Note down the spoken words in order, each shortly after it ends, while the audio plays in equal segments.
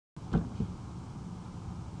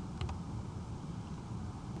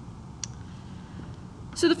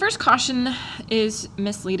So the first caution is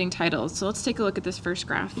misleading titles. So let's take a look at this first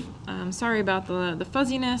graph. Sorry about the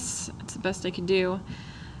fuzziness. It's the best I could do.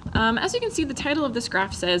 As you can see, the title of this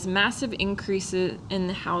graph says massive increases in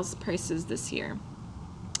the house prices this year.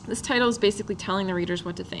 This title is basically telling the readers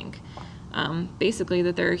what to think. Basically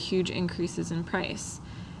that there are huge increases in price.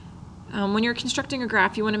 When you're constructing a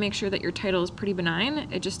graph, you want to make sure that your title is pretty benign.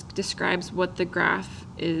 It just describes what the graph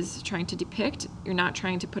is trying to depict. You're not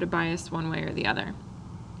trying to put a bias one way or the other.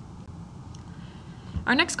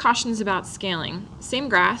 Our next caution is about scaling. Same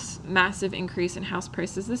graph, massive increase in house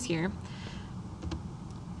prices this year.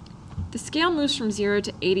 The scale moves from 0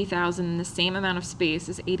 to 80,000 in the same amount of space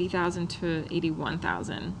as 80,000 to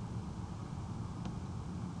 81,000.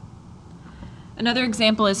 Another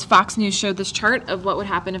example is Fox News showed this chart of what would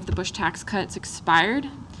happen if the Bush tax cuts expired.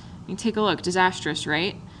 You take a look, disastrous,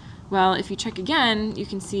 right? Well, if you check again, you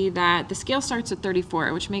can see that the scale starts at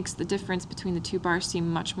 34, which makes the difference between the two bars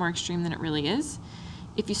seem much more extreme than it really is.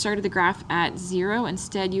 If you started the graph at 0,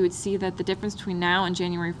 instead you would see that the difference between now and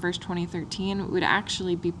January 1st, 2013 would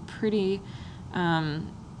actually be pretty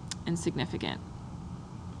insignificant.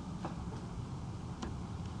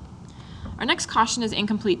 Our next caution is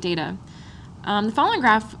incomplete data. The following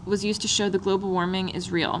graph was used to show the global warming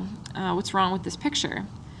is real. What's wrong with this picture?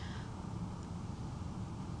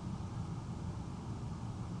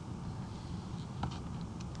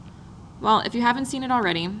 Well, if you haven't seen it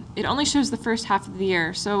already, it only shows the first half of the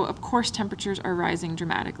year, so of course temperatures are rising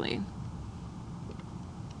dramatically.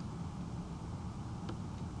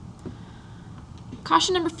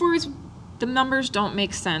 Caution number 4 is the numbers don't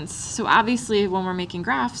make sense. So obviously when we're making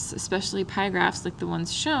graphs, especially pie graphs like the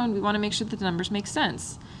ones shown, we want to make sure that the numbers make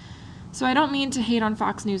sense. So I don't mean to hate on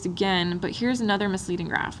Fox News again, but here's another misleading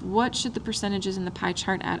graph. What should the percentages in the pie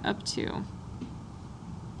chart add up to?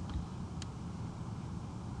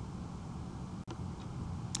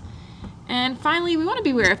 And finally, we want to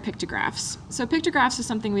be aware of pictographs. So pictographs is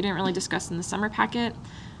something we didn't really discuss in the summer packet.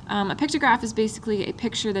 A pictograph is basically a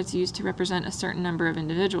picture that's used to represent a certain number of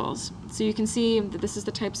individuals. So you can see that this is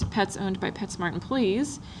the types of pets owned by PetSmart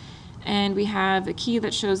employees. And we have a key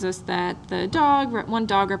that shows us that one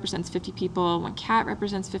dog represents 50 people, one cat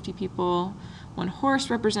represents 50 people, one horse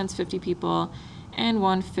represents 50 people, and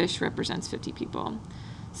one fish represents 50 people.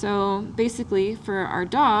 So basically for our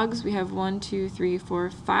dogs, we have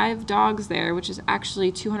 5 dogs there, which is actually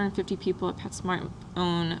 250 people at PetSmart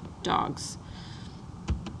own dogs.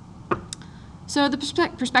 So the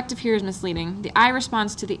perspective here is misleading. The eye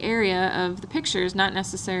responds to the area of the pictures, not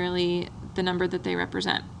necessarily the number that they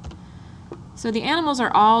represent. So the animals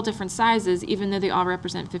are all different sizes, even though they all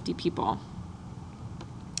represent 50 people.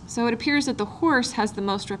 So it appears that the horse has the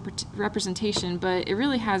most representation, but it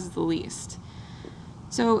really has the least.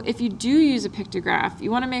 So if you do use a pictograph,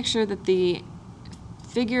 you want to make sure that the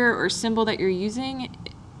figure or symbol that you're using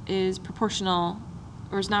is proportional,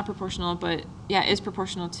 or is not proportional, but yeah, is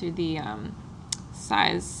proportional to the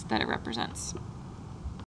size that it represents.